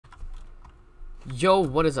Yo,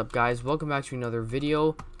 what is up, guys? Welcome back to another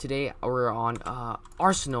video. Today we're on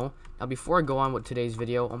Arsenal. Now before I go on with today's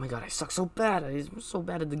video, oh my god, I suck so bad. I'm so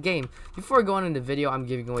bad at the game. Before I go on in the video, I'm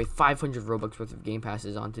giving away 500 Robux worth of game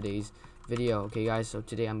passes on today's video. Okay guys, so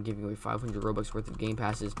today I'm giving away 500 Robux worth of game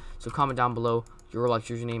passes. So comment down below your Roblox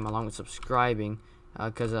username along with subscribing,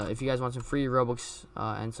 because if you guys want some free Robux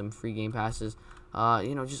and some free game passes,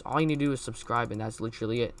 just all you need to do is subscribe, and that's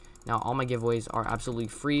literally it. Now all my giveaways are absolutely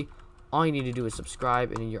free. All you need to do is subscribe,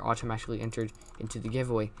 and then you're automatically entered into the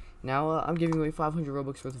giveaway. Now, I'm giving away 500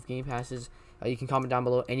 Robux worth of game passes. You can comment down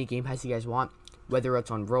below any game pass you guys want, whether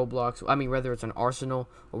it's on Roblox, whether it's on Arsenal,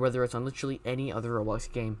 or whether it's on literally any other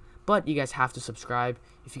Roblox game. But you guys have to subscribe.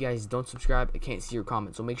 If you guys don't subscribe, I can't see your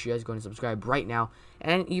comments. So make sure you guys go and subscribe right now.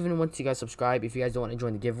 And even once you guys subscribe, if you guys don't want to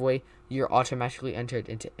join the giveaway, you're automatically entered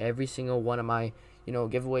into every single one of my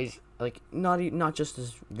giveaways. Like not just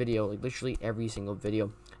this video, like literally every single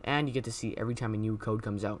video. And you get to see every time a new code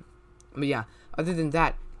comes out. But yeah, other than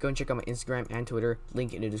that, go and check out my Instagram and Twitter,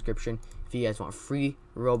 link in the description, if you guys want free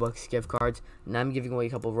Robux gift cards. And I'm giving away a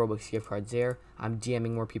couple of Robux gift cards there. I'm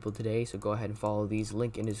DMing more people today, so go ahead and follow these,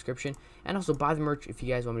 link in the description. And also buy the merch if you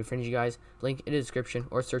guys want me to friend you guys, link in the description,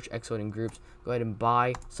 or search Exoid in groups. Go ahead and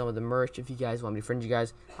buy some of the merch if you guys want me to friend you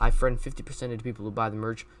guys. I friend 50% of the people who buy the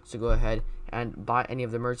merch, so go ahead and buy any of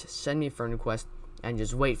the merch, send me a friend request, and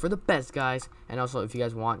just wait for the best, guys. And also, if you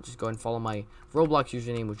guys want, just go and follow my Roblox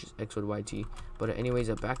username, which is Exoid. But anyways,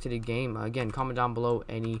 back to the game. Again, comment down below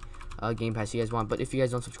any game pass you guys want. But if you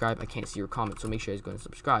guys don't subscribe, I can't see your comments, so make sure you guys go and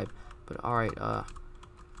subscribe. But alright,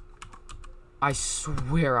 I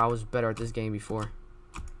swear I was better at this game before.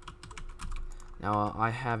 Now,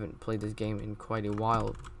 I haven't played this game in quite a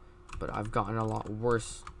while, but I've gotten a lot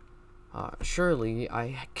worse. Surely,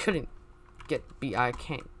 I can't be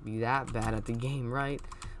that bad at the game, right?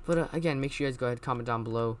 But again, make sure you guys go ahead and comment down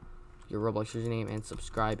below your Roblox username and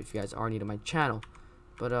subscribe if you guys are new to my channel.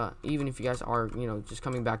 But even if you guys are just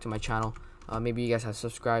coming back to my channel, maybe you guys have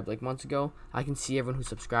subscribed like months ago, I can see everyone who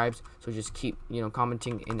subscribes, so just keep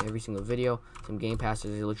commenting in every single video, some game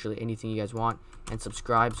passes or literally anything you guys want, and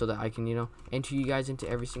subscribe so that I can enter you guys into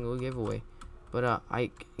every single giveaway. But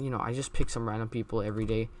I just pick some random people every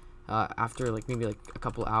day after maybe a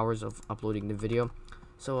couple hours of uploading the video.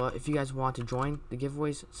 So if you guys want to join the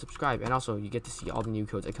giveaways, subscribe, and also you get to see all the new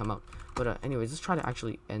codes that come out. But anyways, let's try to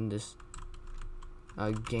actually end this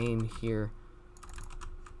game here,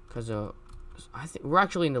 because I think we're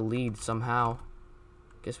actually in the lead somehow.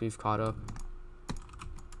 Guess we've caught up.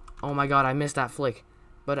 Oh my god, I missed that flick.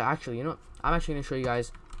 But actually, I'm actually gonna show you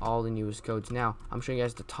guys all the newest codes now. I'm showing you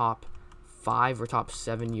guys the top 5 or top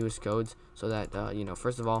 7 newest codes, so that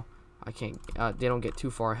first of all, they don't get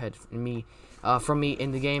too far ahead from me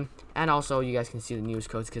in the game, and also you guys can see the newest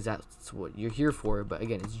codes, because that's what you're here for. But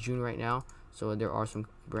again, it's June right now, so there are some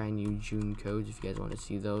brand new June codes if you guys want to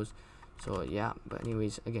see those. So yeah, but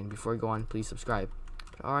anyways, again, before I go on, please subscribe.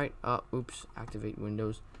 All right, oops, activate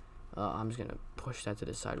Windows. I'm just gonna push that to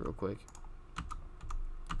the side real quick,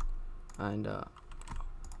 and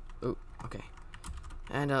oh, okay.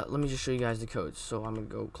 And let me just show you guys the codes. So I'm gonna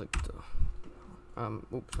go click the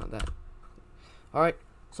oops, not that. Alright,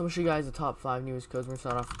 so I'm gonna show you guys the top 5 newest codes. We're gonna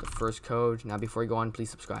start off with the first code. Now before you go on,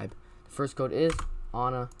 please subscribe. The first code is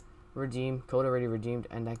Anna redeem, code already redeemed,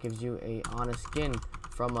 and that gives you a Anna skin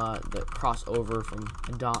from the crossover from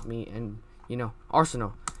Adopt Me and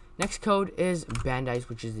Arsenal. Next code is Bandits,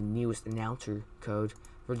 which is the newest announcer code.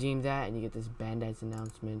 Redeem that and you get this Bandits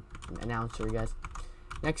announcer, guys.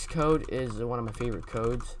 Next code is one of my favorite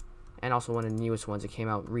codes, and also one of the newest ones that came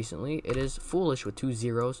out recently. It is Foolish with 2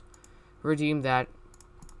 zeros. Redeem that,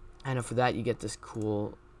 and for that you get this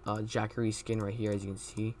cool Jackery skin right here, as you can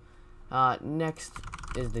see. Next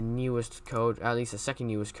is the newest code, at least the second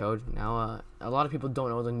newest code. Now a lot of people don't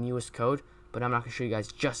know the newest code, but I'm not going to show you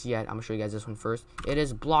guys just yet. I'm going to show you guys this one first. It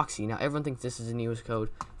is Bloxy. Now everyone thinks this is the newest code.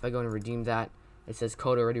 If I go and redeem that, it says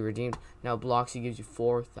code already redeemed. Now Bloxy gives you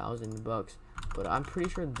 4,000 bucks. But I'm pretty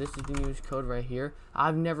sure this is the newest code right here.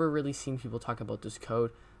 I've never really seen people talk about this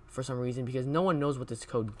code for some reason, because no one knows what this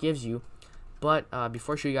code gives you. But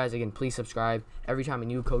before I show you guys, again, please subscribe. Every time a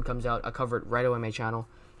new code comes out, I cover it right away on my channel.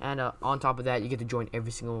 And on top of that, you get to join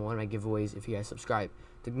every single one of my giveaways if you guys subscribe.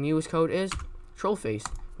 The newest code is Trollface.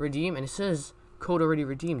 Redeem, and it says code already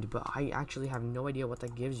redeemed, but I actually have no idea what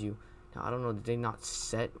that gives you. Now, I don't know, did they not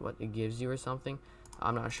set what it gives you or something?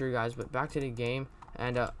 I'm not sure, guys, but back to the game.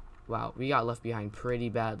 And wow, we got left behind pretty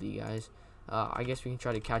badly, guys. I guess we can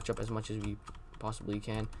try to catch up as much as we possibly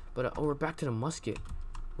can. But oh, we're back to the musket,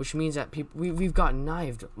 which means that we've gotten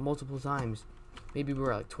knifed multiple times. Maybe we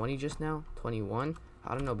were at 20 just now, 21.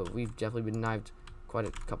 I don't know, but we've definitely been knifed quite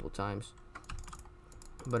a couple of times.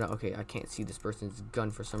 But okay, I can't see this person's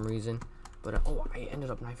gun for some reason. But oh, I ended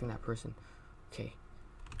up knifing that person. Okay,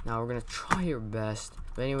 now we're gonna try our best.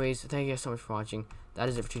 But anyways, thank you guys so much for watching. That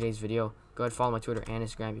is it for today's video. Go ahead, follow my Twitter and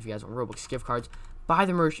Instagram if you guys want Roblox gift cards. Buy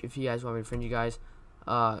the merch if you guys want me to friend you guys.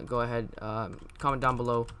 Go ahead, comment down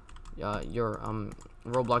below your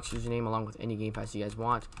Roblox username along with any Game Pass you guys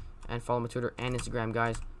want, and follow my Twitter and Instagram,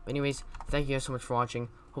 guys. But anyways, thank you guys so much for watching.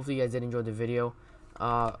 Hopefully you guys did enjoy the video.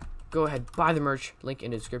 Go ahead, buy the merch, link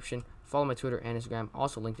in the description. Follow my Twitter and Instagram,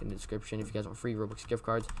 also linked in the description if you guys want free Roblox gift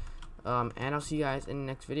cards. And I'll see you guys in the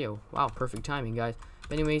next video. Wow, perfect timing, guys.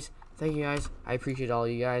 But anyways, thank you guys. I appreciate all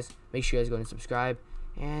of you guys. Make sure you guys go and subscribe,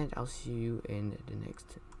 and I'll see you in the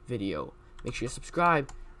next video. Make sure you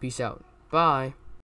subscribe. Peace out. Bye.